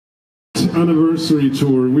anniversary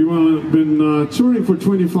tour. We've been touring for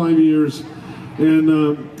 25 years, and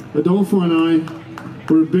Adolfo and I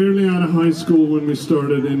were barely out of high school when we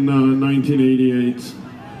started in 1988.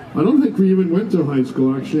 I don't think we even went to high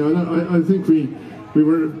school, actually. I think we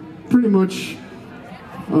were pretty much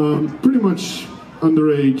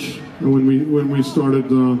underage when we started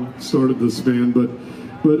this band. But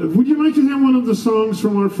would you like to hear one of the songs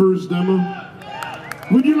from our first demo?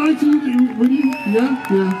 Would you like to? Would you?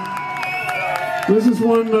 Yeah. This is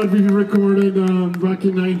one that we recorded back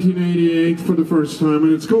in 1988 for the first time,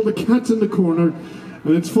 and it's called "The Cat in the Corner,"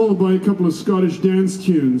 and it's followed by a couple of Scottish dance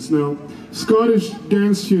tunes. Now, Scottish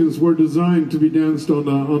dance tunes were designed to be danced on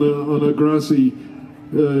a grassy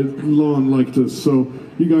lawn like this. So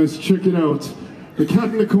you guys check it out. The Cat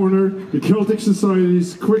in the Corner, the Celtic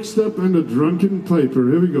Societies, Quickstep, and the Drunken Piper.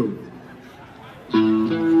 Here we go.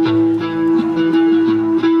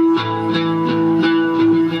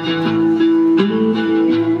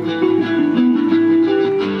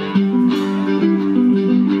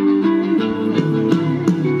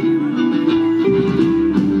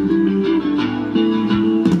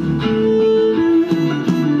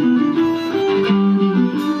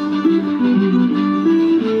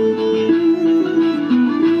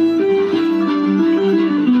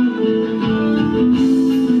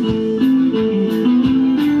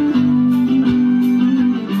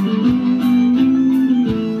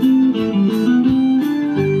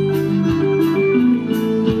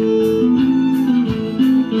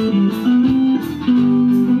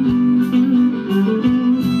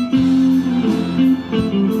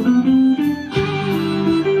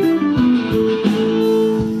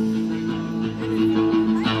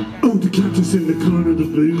 In the corner, the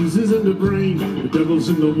blues is in the brain. The devil's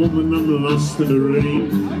in the woman, I'm lost in the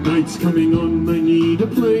rain. Night's coming on, I need a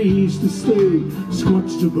place to stay.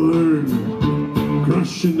 Scorched to burn,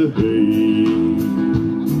 crush in the hay.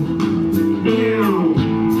 Meow.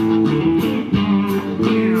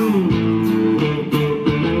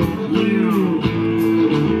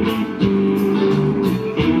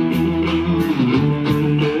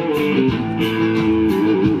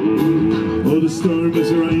 Storm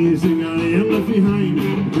is rising, I am left behind.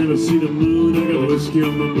 I cannot see the moon, I got whiskey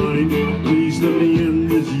on my mind. Please let me in,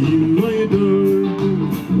 it's you I adore.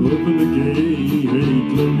 Open the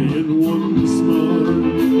gate, let me in once more.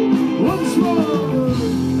 Once more!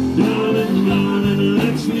 Down and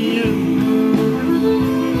let me in.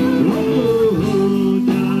 Oh,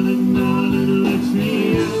 down and let me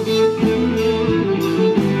in.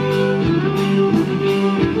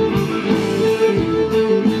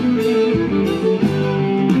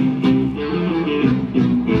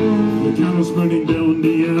 Burning down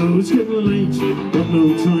the air, it's getting late. Got no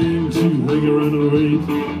time to hang around and wait.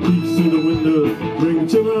 Peek through the window, bring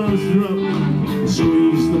to last drop.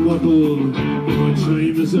 Squeeze the bottle, my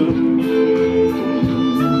time is up.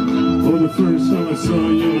 For the first time I saw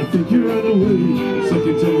you, I think you ran away.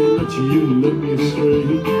 Second time I met you, you led me astray.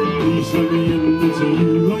 Please let me in, it's you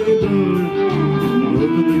I adore.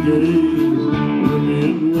 Open the gate, let me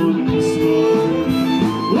in once more.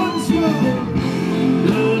 Once more!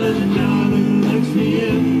 Down and let me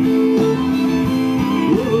in.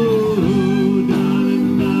 Oh, down and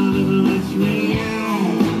let me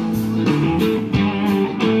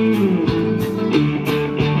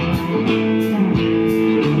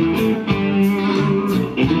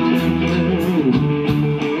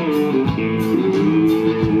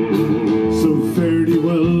So fare thee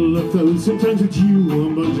well, 1,000 times with you.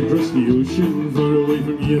 I'm about to cross the ocean far away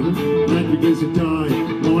from you. Night begins to die,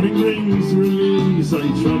 morning rings release. I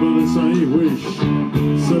travel as I wish,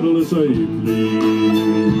 settle as I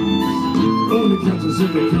please. Oh, the cat is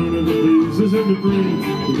in the corner, the blues is in the brain.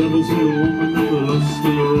 The devil's in the woman, I'm lost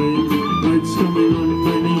in the rain. Night's coming on,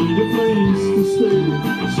 I need a place to stay.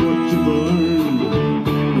 Swatch and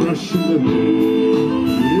burn, rush in the rain.